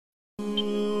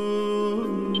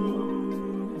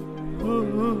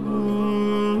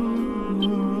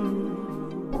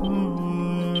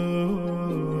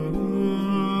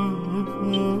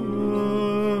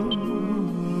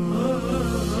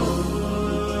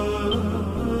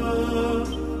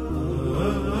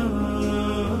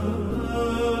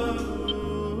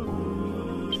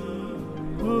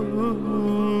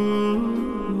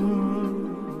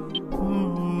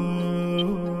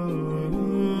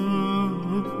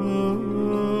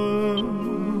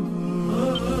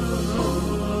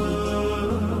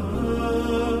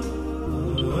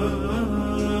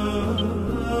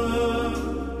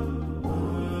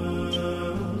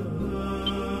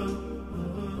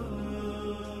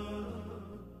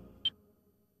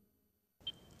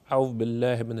أعوذ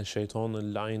بالله من الشيطان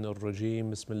اللعين الرجيم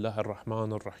بسم الله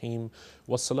الرحمن الرحيم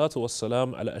والصلاة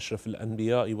والسلام على أشرف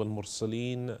الأنبياء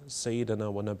والمرسلين سيدنا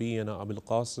ونبينا أبي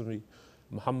القاسم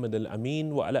محمد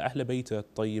الأمين وعلى أهل بيته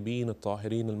الطيبين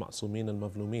الطاهرين المعصومين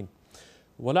المظلومين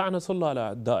ولعنة الله على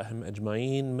أعدائهم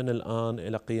أجمعين من الآن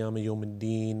إلى قيام يوم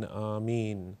الدين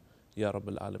آمين يا رب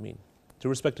العالمين. To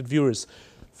respected viewers,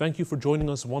 thank you for joining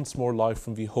us once more live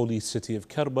from the holy city of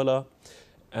Karbala.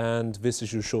 And this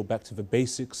is your show Back to the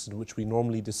Basics, in which we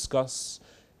normally discuss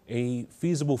a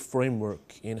feasible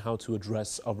framework in how to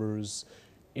address others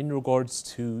in regards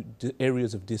to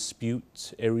areas of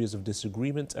dispute, areas of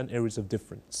disagreement, and areas of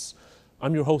difference.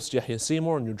 I'm your host Yahya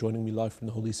Seymour, and you're joining me live from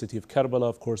the holy city of Karbala.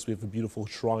 Of course, we have a beautiful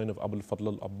shrine of Abul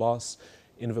Fadl al-Abbas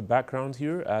in the background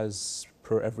here, as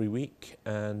per every week.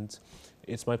 And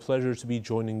it's my pleasure to be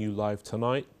joining you live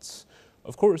tonight.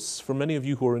 Of course, for many of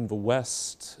you who are in the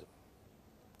West,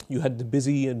 you had the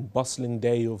busy and bustling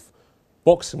day of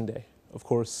Boxing Day. Of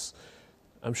course,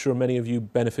 I'm sure many of you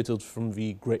benefited from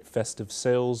the great festive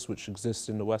sales which exist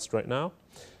in the West right now.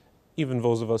 Even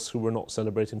those of us who were not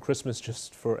celebrating Christmas,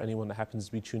 just for anyone that happens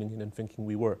to be tuning in and thinking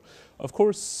we were. Of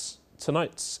course,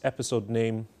 tonight's episode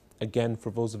name, again for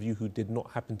those of you who did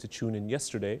not happen to tune in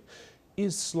yesterday,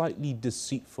 is slightly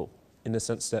deceitful in the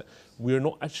sense that we're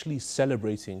not actually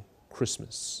celebrating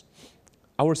Christmas.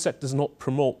 Our sect does not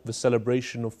promote the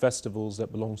celebration of festivals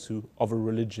that belong to other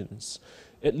religions,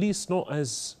 at least not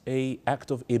as an act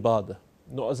of ibadah,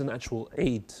 not as an actual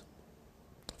aid.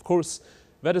 Of course,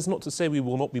 that is not to say we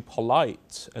will not be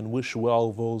polite and wish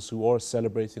well those who are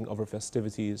celebrating other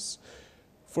festivities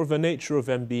for the nature of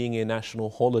them being a national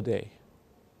holiday,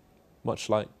 much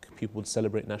like people would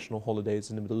celebrate national holidays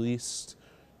in the Middle East,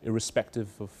 irrespective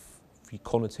of the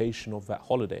connotation of that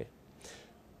holiday.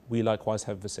 We likewise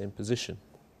have the same position.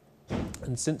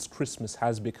 And since Christmas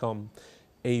has become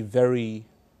a very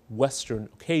Western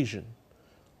occasion,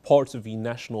 part of the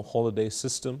national holiday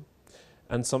system,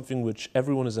 and something which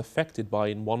everyone is affected by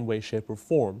in one way, shape or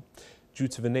form, due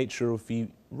to the nature of the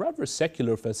rather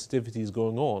secular festivities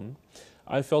going on,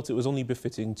 I felt it was only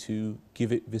befitting to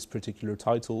give it this particular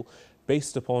title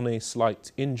based upon a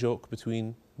slight in-joke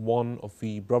between one of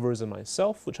the brothers and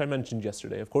myself, which I mentioned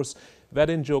yesterday. Of course, that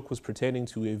in-joke was pertaining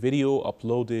to a video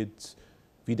uploaded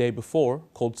the day before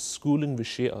called Schooling the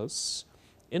Shias,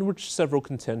 in which several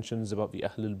contentions about the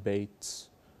Ahlul Bayt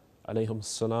alayhim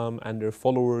salam and their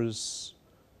followers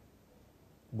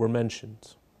were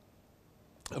mentioned.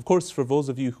 Of course, for those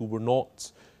of you who were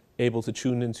not able to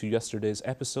tune into yesterday's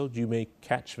episode, you may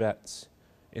catch that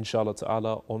inshallah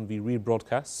ta'ala on the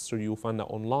rebroadcast, so you'll find that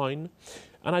online.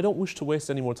 And I don't wish to waste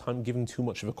any more time giving too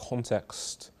much of a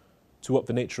context to what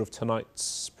the nature of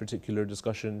tonight's particular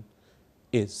discussion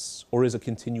is, or is a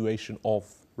continuation of,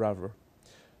 rather.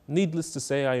 Needless to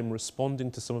say, I am responding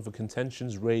to some of the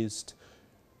contentions raised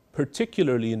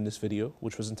particularly in this video,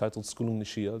 which was entitled Schooling the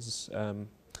Shias.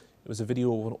 It was a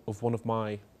video of one of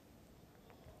my,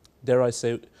 dare I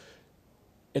say,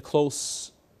 a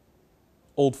close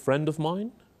old friend of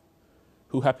mine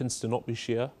who happens to not be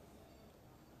Shia,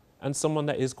 and someone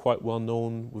that is quite well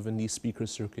known within the speaker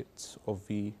circuit of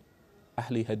the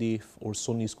Ahli Hadith or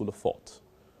Sunni school of thought.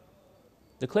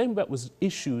 The claim that was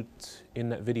issued in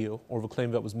that video, or the claim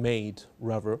that was made,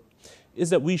 rather, is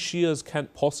that we Shias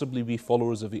can't possibly be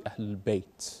followers of the Ahlul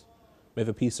Bayt. May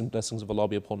the peace and blessings of Allah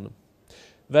be upon them.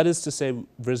 That is to say,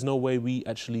 there's no way we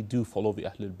actually do follow the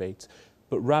Ahlul Bayt,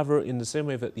 but rather in the same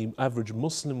way that the average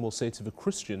Muslim will say to the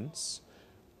Christians,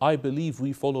 I believe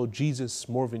we follow Jesus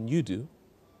more than you do,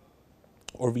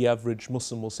 or the average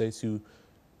Muslim will say to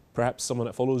perhaps someone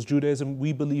that follows Judaism,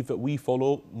 we believe that we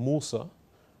follow Musa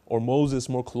or Moses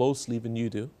more closely than you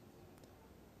do.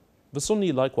 The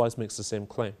Sunni likewise makes the same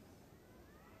claim.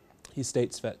 He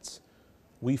states that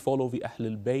we follow the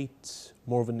Ahlul Bayt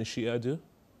more than the Shia do,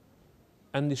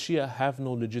 and the Shia have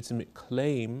no legitimate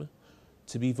claim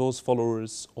to be those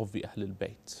followers of the Ahlul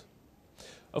Bayt.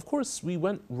 Of course, we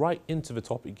went right into the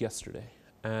topic yesterday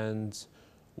and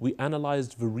we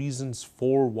analyzed the reasons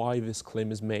for why this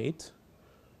claim is made,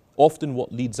 often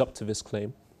what leads up to this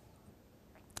claim,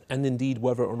 and indeed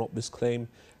whether or not this claim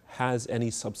has any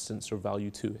substance or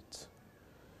value to it.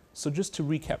 So just to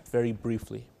recap very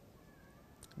briefly,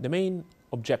 the main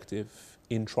objective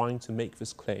in trying to make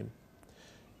this claim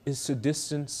is to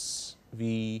distance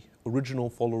the original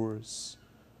followers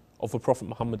of the Prophet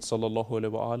Muhammad sallallahu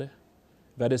alaihi wasallam,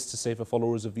 that is to say the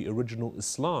followers of the original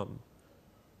Islam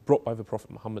brought by the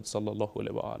Prophet Muhammad sallallahu alaihi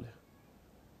wasallam,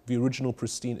 the original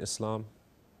pristine Islam,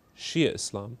 Shia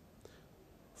Islam,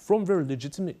 from their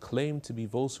legitimate claim to be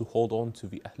those who hold on to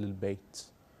the Ahlul Bayt.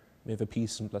 May the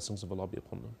peace and blessings of Allah be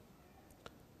upon them.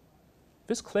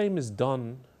 This claim is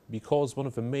done because one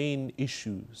of the main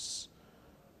issues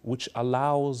which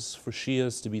allows for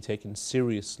Shias to be taken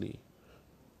seriously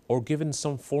or given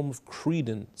some form of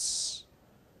credence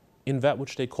in that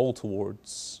which they call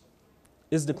towards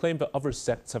is the claim that other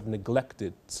sects have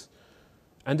neglected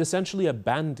and essentially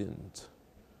abandoned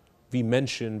the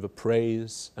mention, the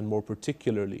praise, and more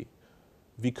particularly,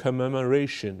 the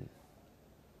commemoration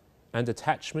and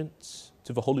attachment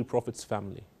to the Holy Prophet's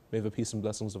family. May the peace and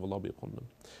blessings of Allah be upon them.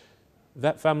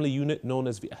 That family unit known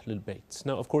as the Ahlul Bayt.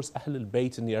 Now, of course, Ahlul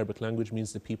Bayt in the Arabic language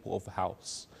means the people of the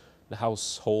house, the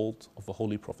household of the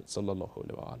Holy Prophet sallallahu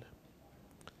alaihi wasallam.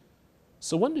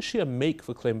 So when does Shia make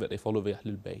the claim that they follow the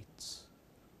Ahlul Bayt?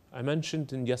 I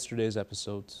mentioned in yesterday's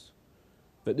episode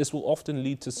that this will often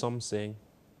lead to some saying,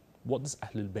 what does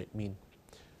Ahlul Bayt mean?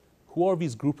 Who are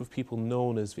these group of people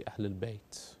known as the Ahlul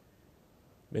Bayt?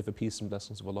 May the peace and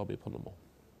blessings of Allah be upon them all.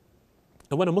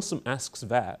 And when a Muslim asks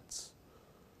that,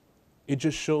 it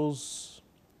just shows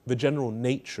the general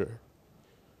nature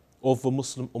of the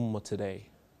Muslim Ummah today.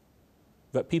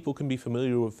 That people can be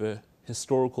familiar with the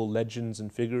historical legends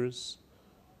and figures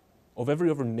of every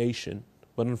other nation,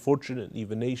 but unfortunately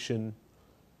the nation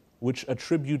which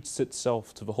attributes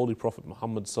itself to the Holy Prophet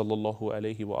Muhammad sallallahu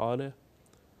alaihi wasallam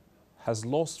has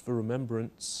lost the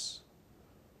remembrance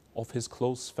of his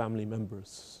close family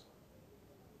members.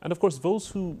 And of course, those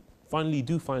who finally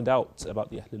do find out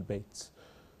about the Ahlul Bayt,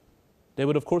 they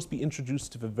would of course be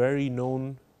introduced to the very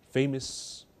known,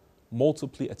 famous,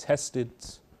 multiply attested,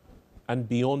 and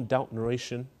beyond doubt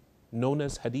narration known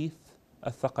as Hadith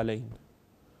al-Thaqalain,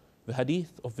 the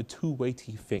Hadith of the two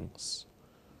weighty things.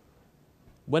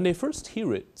 When they first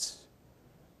hear it,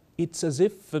 it's as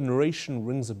if the narration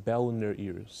rings a bell in their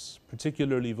ears,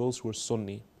 particularly those who are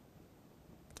Sunni,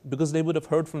 because they would have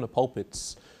heard from the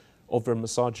pulpits of their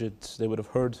masajid, they would have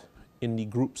heard in the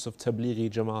groups of Tablighi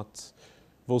Jamaat,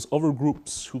 those other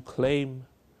groups who claim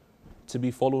to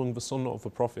be following the Sunnah of the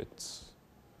Prophet,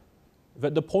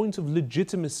 that the point of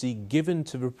legitimacy given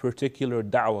to the particular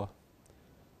da'wah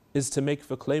is to make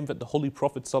the claim that the Holy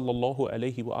Prophet sallallahu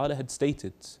alaihi wasallam had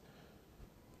stated,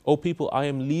 O people, I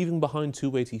am leaving behind two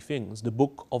weighty things, the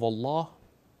Book of Allah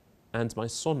and my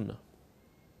Sunnah.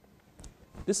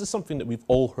 This is something that we've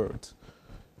all heard.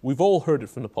 We've all heard it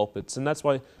from the pulpits, and that's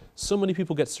why so many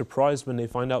people get surprised when they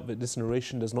find out that this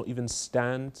narration does not even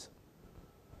stand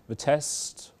the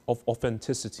test of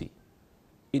authenticity.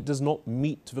 It does not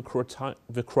meet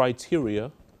the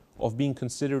criteria of being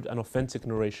considered an authentic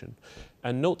narration.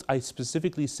 And note, I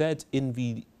specifically said in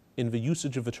the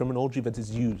usage of the terminology that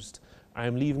is used, I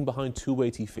am leaving behind two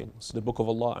weighty things, the Book of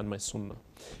Allah and my Sunnah.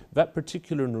 That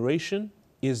particular narration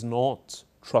is not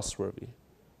trustworthy,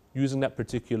 using that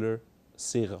particular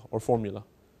sigha or formula,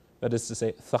 that is to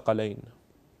say, thaqalain.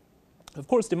 Of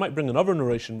course, they might bring another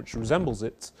narration which resembles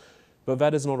it, but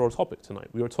that is not our topic tonight.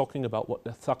 We are talking about what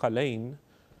the thaqalain,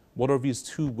 what are these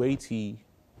two weighty,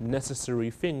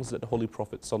 necessary things that the Holy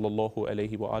Prophet sallallahu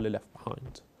alaihi wasallam left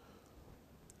behind.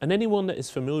 And anyone that is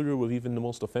familiar with even the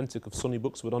most authentic of Sunni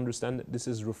books would understand that this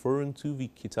is referring to the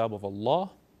Kitab of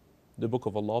Allah, the Book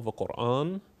of Allah, the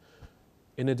Quran,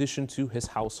 in addition to his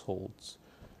households.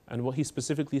 And what he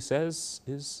specifically says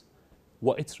is,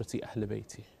 وَإِتْرَةِ أَهْلِ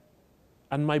بَيْتِ,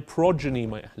 and my progeny,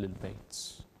 my Ahlul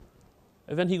Bayt.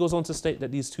 And then he goes on to state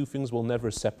that these two things will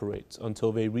never separate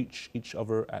until they reach each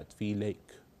other at the lake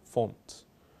font.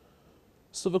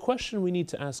 So the question we need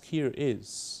to ask here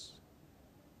is,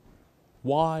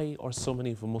 why are so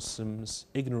many of the Muslims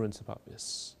ignorant about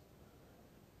this?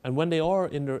 And when they are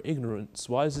in their ignorance,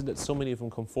 why is it that so many of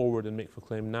them come forward and make the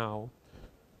claim now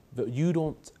that you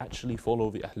don't actually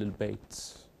follow the Ahlul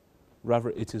Bayt, rather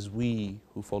it is we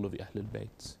who follow the Ahlul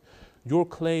Bayt? Your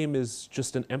claim is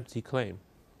just an empty claim.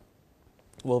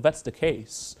 Well, if that's the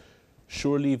case,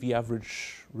 surely the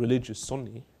average religious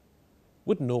Sunni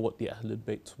would know what the Ahlul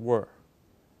Bayt were.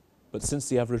 But since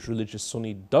the average religious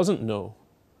Sunni doesn't know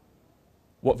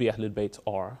what the Ahlul Bayt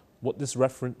are, what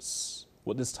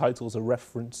this title is a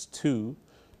reference to,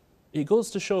 it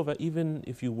goes to show that even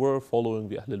if you were following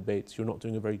the Ahlul Bayt, you're not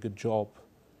doing a very good job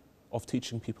of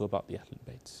teaching people about the Ahlul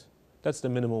Bayt. That's the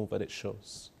minimum that it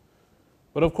shows.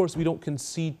 But of course, we don't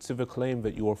concede to the claim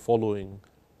that you are following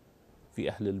the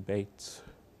Ahlul Bayt.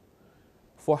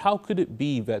 For how could it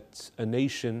be that a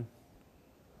nation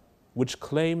which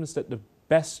claims that the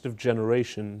best of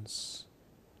generations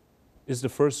is the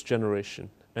first generation,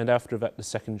 and after that the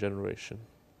second generation,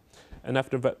 and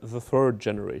after that the third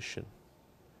generation,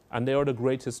 and they are the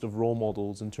greatest of role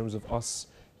models in terms of us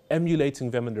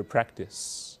emulating them in their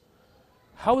practice,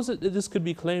 how is it that this could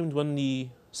be claimed when the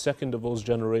second of those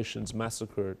generations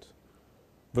massacred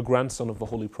the grandson of the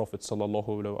Holy Prophet sallallahu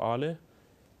alaihi wasallam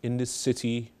in this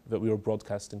city that we are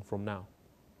broadcasting from now?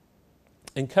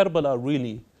 And Karbala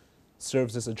really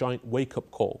serves as a giant wake-up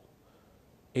call,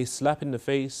 a slap in the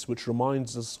face which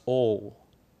reminds us all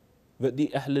that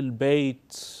the Ahlul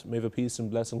Bayt, may the peace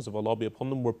and blessings of Allah be upon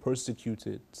them, were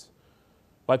persecuted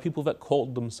by people that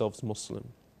called themselves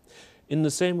Muslim. In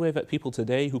the same way that people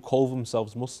today who call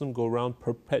themselves Muslim go around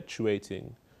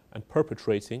perpetuating and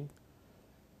perpetrating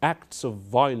acts of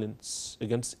violence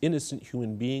against innocent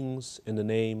human beings in the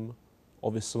name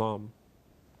of Islam.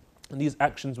 And these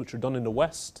actions which are done in the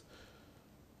West,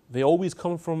 they always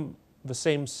come from the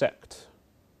same sect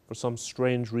for some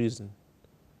strange reason.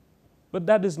 But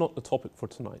that is not the topic for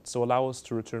tonight, so allow us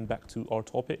to return back to our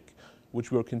topic,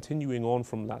 which we are continuing on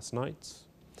from last night,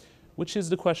 which is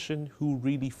the question, who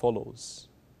really follows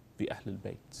the Ahlul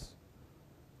Bayt?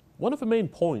 One of the main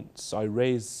points I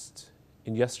raised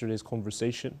in yesterday's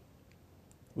conversation,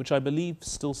 which I believe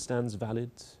still stands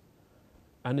valid,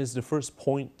 and is the first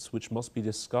point which must be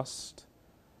discussed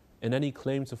in any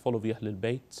claim to follow the Ahlul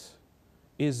Bayt,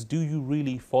 is, do you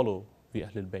really follow the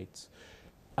Ahlul Bayt?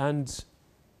 And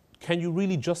can you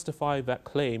really justify that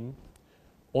claim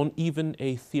on even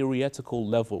a theoretical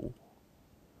level?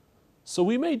 So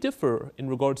we may differ in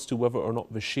regards to whether or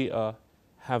not the Shia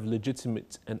have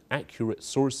legitimate and accurate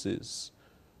sources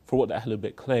for what the Ahlul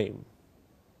Bayt claim.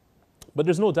 But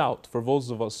there's no doubt for those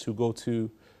of us who go to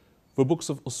the books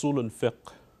of Usul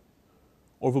al-Fiqh,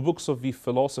 or the books of the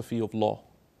philosophy of law,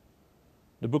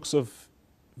 the books of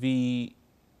the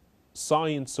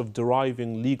science of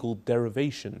deriving legal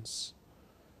derivations,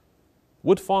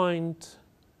 would find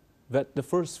that the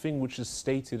first thing which is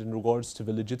stated in regards to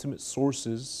the legitimate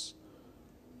sources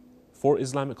for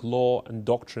Islamic law and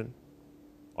doctrine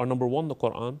are, number one, the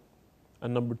Quran,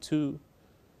 and number two,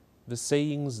 the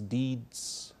sayings,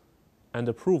 deeds, and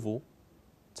approval,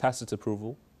 tacit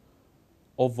approval,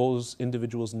 of those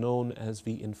individuals known as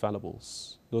the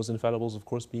infallibles. Those infallibles, of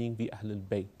course, being the Ahlul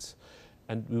Bayt.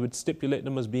 And we would stipulate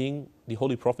them as being the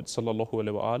Holy Prophet sallallahu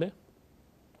alaihi wasallam,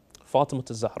 Fatima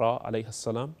al-Zahra alayhi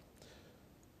salam,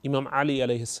 Imam Ali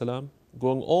alayhi salam,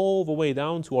 going all the way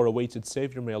down to our awaited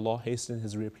Savior, may Allah hasten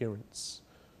his reappearance,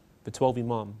 the 12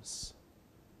 Imams.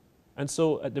 And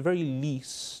so at the very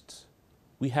least,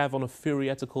 we have on a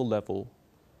theoretical level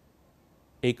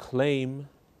a claim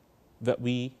that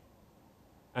we,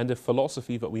 and a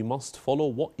philosophy that we must follow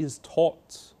what is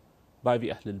taught by the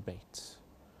Ahlul Bayt.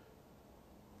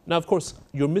 Now, of course,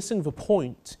 you're missing the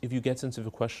point if you get into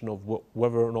the question of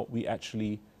whether or not we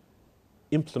actually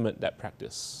implement that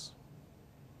practice.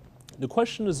 The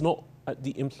question is not at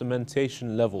the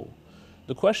implementation level.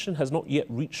 The question has not yet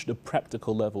reached the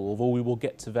practical level, although we will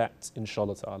get to that,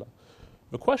 inshallah ta'ala.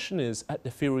 The question is, at the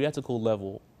theoretical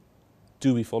level,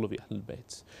 do we follow the Ahlul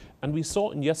Bayt? And we saw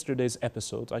in yesterday's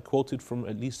episode, I quoted from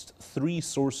at least 3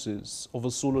 sources of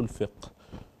Usul al-Fiqh,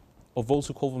 of those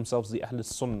who call themselves the Ahlul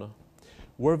Sunnah,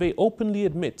 where they openly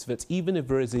admit that even if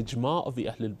there is a ijma' of the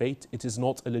Ahlul Bayt, it is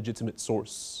not a legitimate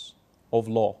source of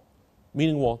law.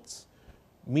 Meaning what?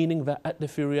 Meaning that at the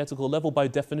theoretical level, by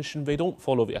definition, they don't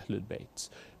follow the Ahlul Bayt.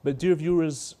 But dear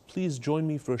viewers, please join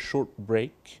me for a short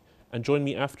break, and join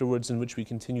me afterwards, in which we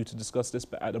continue to discuss this,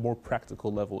 but at a more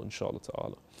practical level, inshallah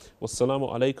ta'ala. Wassalamu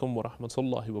alaikum wa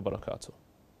rahmatullahi wa barakatuh.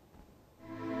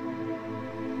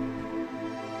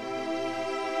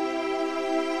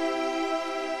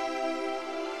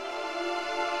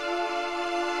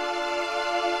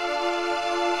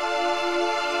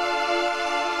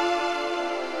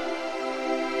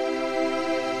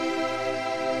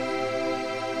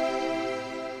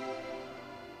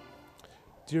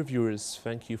 Dear viewers,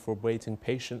 thank you for waiting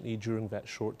patiently during that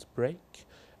short break,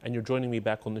 and you're joining me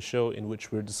back on the show, in which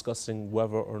we're discussing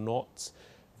whether or not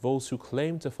those who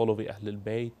claim to follow the Ahlul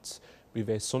Bayt, be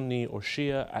they Sunni or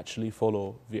Shia, actually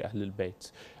follow the Ahlul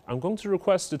Bayt. I'm going to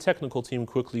request the technical team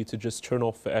quickly to just turn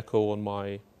off the echo on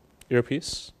my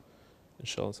earpiece,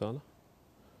 inshallah ta'ala.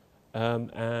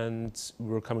 and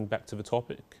we're coming back to the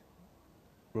topic.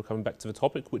 We're coming back to the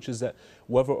topic, which is that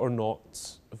whether or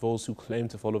not those who claim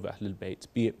to follow the Ahlul Bayt,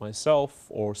 be it myself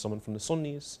or someone from the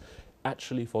Sunnis,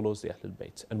 actually follows the Ahlul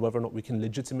Bayt, and whether or not we can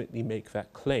legitimately make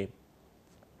that claim.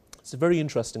 It's a very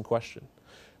interesting question.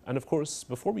 And of course,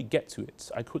 before we get to it,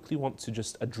 I quickly want to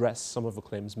just address some of the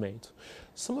claims made.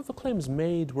 Some of the claims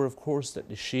made were, of course, that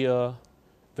the Shia,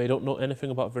 they don't know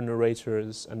anything about their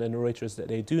narrators, and the narrators that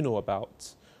they do know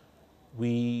about,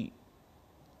 we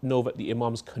know that the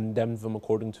Imams condemned them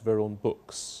according to their own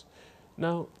books.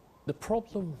 Now, the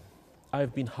problem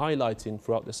I've been highlighting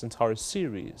throughout this entire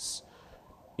series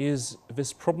is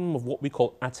this problem of what we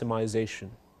call atomization.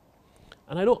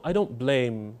 And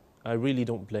I really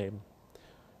don't blame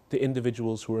the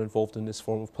individuals who are involved in this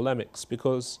form of polemics,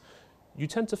 because you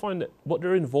tend to find that what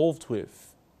they're involved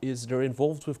with is they're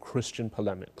involved with Christian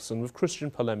polemics. And with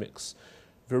Christian polemics,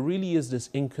 there really is this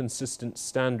inconsistent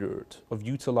standard of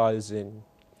utilizing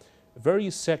very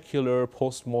secular,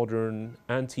 postmodern,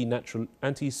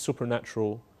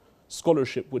 anti-supernatural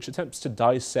scholarship which attempts to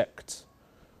dissect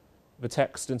the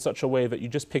text in such a way that you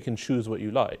just pick and choose what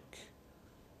you like.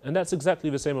 And that's exactly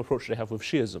the same approach they have with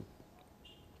Shiism.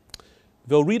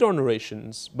 They'll read our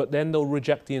narrations, but then they'll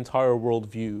reject the entire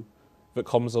worldview that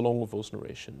comes along with those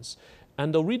narrations.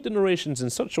 And they'll read the narrations in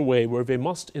such a way where they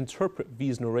must interpret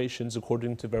these narrations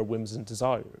according to their whims and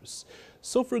desires.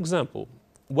 So for example,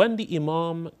 when the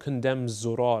Imam condemns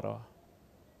Zurara,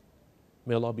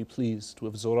 may Allah be pleased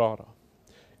with Zurara,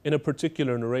 in a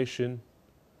particular narration,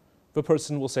 the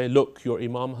person will say, look, your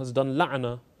Imam has done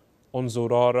la'na on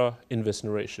Zurara in this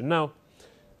narration. Now,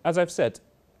 as I've said,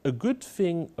 a good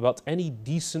thing about any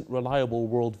decent, reliable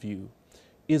worldview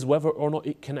is whether or not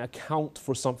it can account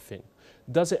for something.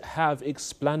 Does it have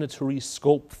explanatory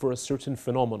scope for a certain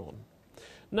phenomenon?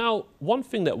 Now, one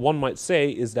thing that one might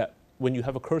say is that when you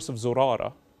have a curse of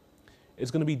Zurara,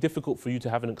 it's going to be difficult for you to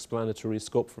have an explanatory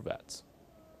scope for that.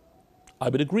 I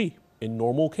would agree. In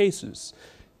normal cases,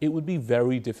 it would be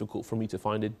very difficult for me to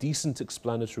find a decent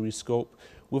explanatory scope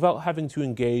without having to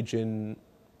engage in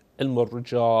ilm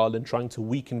al-rijal and trying to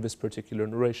weaken this particular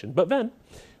narration. But then,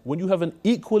 when you have an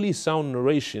equally sound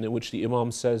narration in which the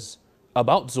Imam says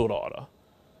about Zurara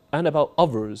and about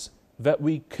others that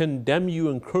we condemn you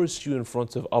and curse you in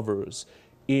front of others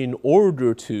in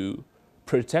order to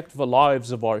protect the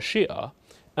lives of our Shia,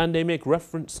 and they make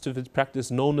reference to the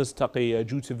practice known as taqiyya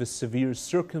due to the severe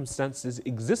circumstances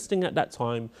existing at that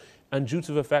time and due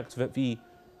to the fact that the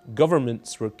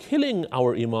governments were killing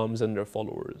our Imams and their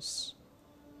followers,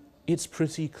 it's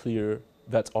pretty clear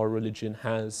that our religion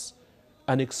has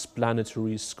an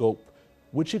explanatory scope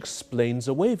which explains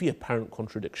away the apparent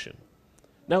contradiction.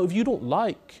 Now, if you don't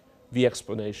like the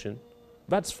explanation,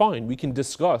 that's fine. We can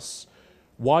discuss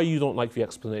why you don't like the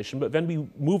explanation, but then we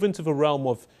move into the realm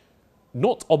of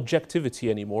not objectivity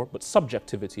anymore, but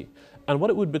subjectivity. And what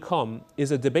it would become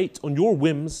is a debate on your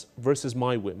whims versus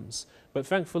my whims. But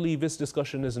thankfully, this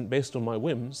discussion isn't based on my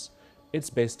whims. It's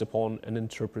based upon an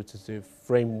interpretative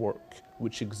framework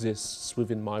which exists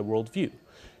within my worldview.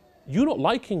 You not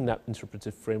liking that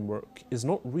interpretive framework is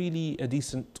not really a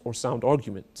decent or sound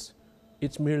argument.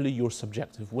 It's merely your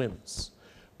subjective whims.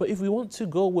 But if we want to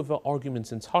go with the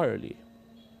argument entirely,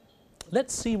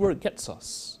 let's see where it gets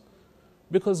us.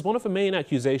 Because one of the main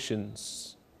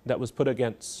accusations that was put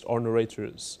against our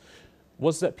narrators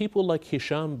was that people like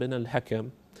Hisham bin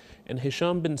al-Hakam and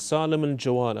Hisham bin Salim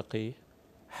al-Jawalaqi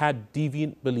had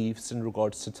deviant beliefs in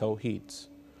regards to Tawheed.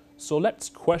 So let's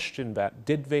question that.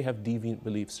 Did they have deviant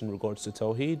beliefs in regards to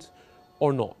Tawheed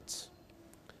or not?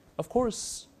 Of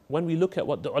course, when we look at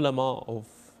what the ulama of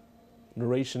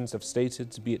narrations have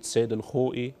stated, be it Sayyid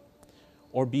al-Khoi,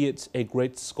 or be it a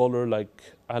great scholar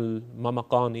like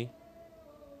al-Mamaqani,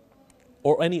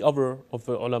 or any other of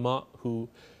the ulama who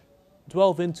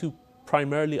delve into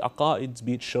primarily aqaids,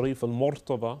 be it Sharif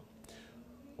al-Murtada,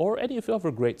 or any of the other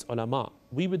great ulama,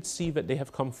 we would see that they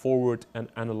have come forward and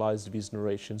analyzed these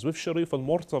narrations. With Sharif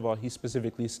al-Murtada, he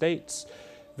specifically states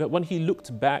that when he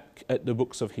looked back at the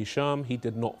books of Hisham, he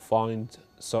did not find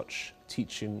such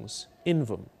teachings in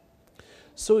them.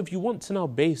 So if you want to now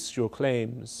base your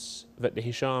claims that the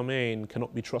Hishamain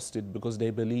cannot be trusted because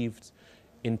they believed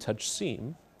in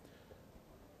Tajsim,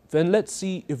 then let's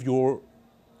see if your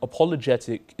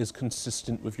apologetic is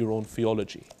consistent with your own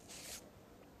theology.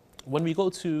 When we go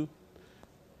to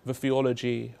the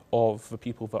theology of the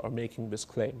people that are making this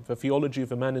claim, the theology of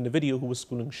the man in the video who was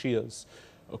schooling Shias,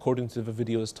 according to the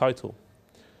video's title,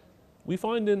 we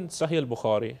find in Sahih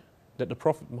al-Bukhari that the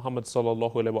Prophet Muhammad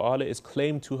ﷺ is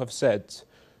claimed to have said,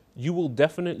 "You will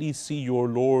definitely see your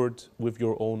Lord with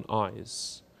your own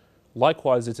eyes."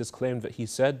 Likewise, it is claimed that he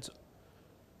said,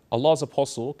 Allah's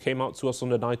apostle came out to us on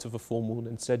the night of a full moon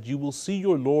and said, "You will see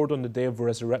your Lord on the day of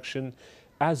resurrection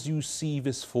as you see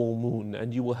this full moon,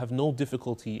 and you will have no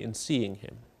difficulty in seeing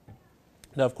him."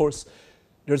 Now, of course,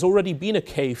 there's already been a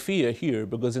kayfiyah here,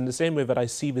 because in the same way that I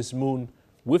see this moon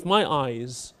with my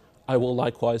eyes, I will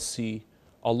likewise see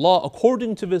Allah,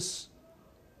 according to this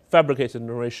fabricated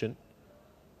narration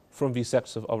from these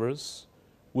sects of others,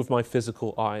 with my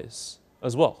physical eyes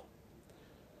as well.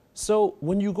 So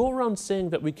when you go around saying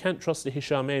that we can't trust the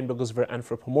Hishamain because they're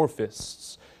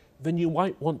anthropomorphists, then you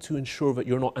might want to ensure that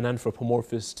you're not an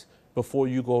anthropomorphist before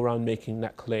you go around making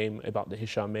that claim about the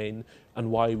Hishamain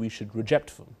and why we should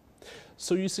reject them.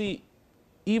 So you see,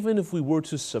 even if we were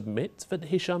to submit that the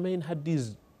Hishamain had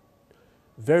these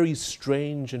very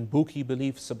strange and booky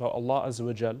beliefs about Allah Azza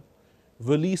wa Jal,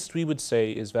 the least we would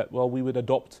say is that, well, we would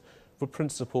adopt the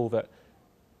principle that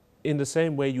in the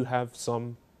same way you have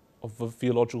some of the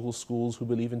theological schools who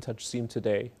believe in tajseem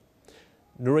today,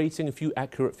 narrating a few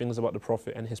accurate things about the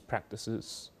Prophet and his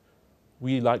practices,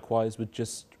 we likewise would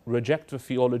just reject the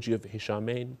theology of the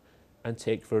Hishamain and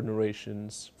take their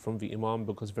narrations from the Imam,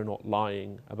 because they're not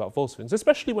lying about those things,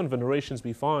 especially when the narrations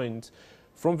we find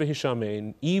from the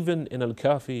Hishamain, even in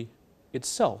Al-Kafi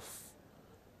itself,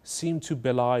 seem to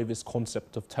belie this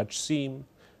concept of tajseem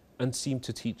and seem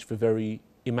to teach the very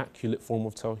immaculate form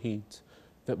of Tawheed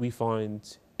that we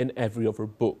find in every other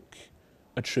book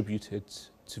attributed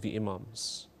to the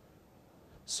Imams.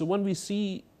 So when we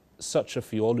see such a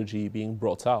theology being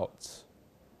brought out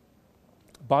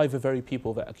by the very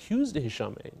people that accuse the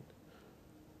Hishamain,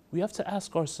 we have to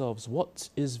ask ourselves, what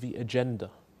is the agenda?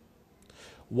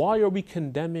 Why are we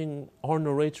condemning our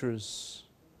narrators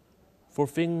for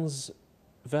things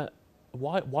that,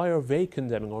 why are they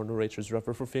condemning our narrators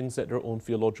rather for things that their own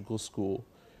theological school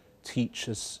teach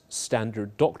as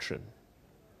standard doctrine?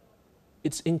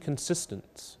 It's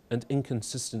inconsistent, and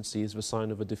inconsistency is the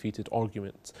sign of a defeated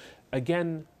argument.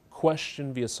 Again,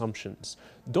 question the assumptions.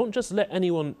 Don't just let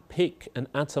anyone pick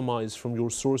and atomize from your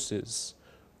sources.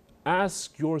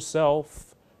 Ask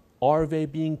yourself, are they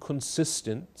being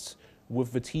consistent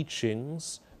with the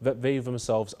teachings that they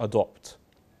themselves adopt?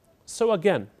 So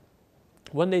again,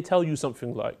 when they tell you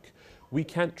something like, we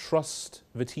can't trust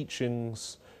the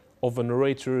teachings of the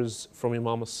narrators from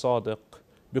Imam as-Sadiq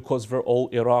because they're all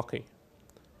Iraqi.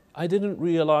 I didn't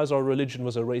realize our religion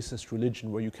was a racist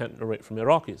religion where you can't narrate from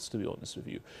Iraqis, to be honest with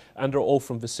you. And they're all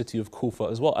from the city of Kufa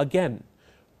as well. Again,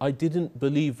 I didn't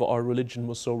believe that our religion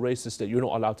was so racist that you're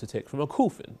not allowed to take from a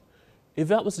Kufan. If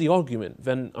that was the argument,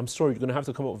 then I'm sorry, you're going to have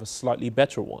to come up with a slightly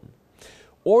better one.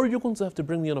 Or you're going to have to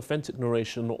bring me an authentic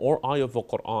narration or ayah of the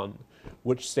Quran,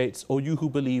 which states, "O you who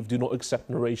believe, do not accept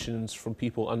narrations from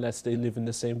people unless they live in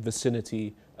the same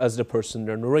vicinity as the person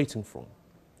they're narrating from."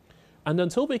 And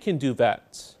until they can do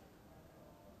that,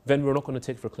 then we're not going to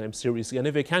take their claim seriously. And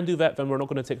if they can do that, then we're not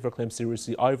going to take their claim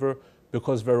seriously either,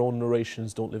 because their own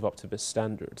narrations don't live up to this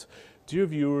standard. Dear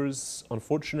viewers,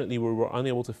 unfortunately we were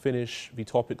unable to finish the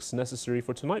topics necessary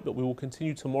for tonight, but we will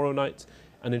continue tomorrow night,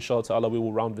 and inshallah ta'ala we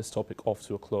will round this topic off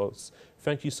to a close.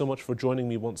 Thank you so much for joining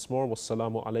me once more.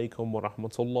 Wassalamu alaikum wa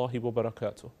rahmatullahi wa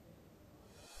barakatuh.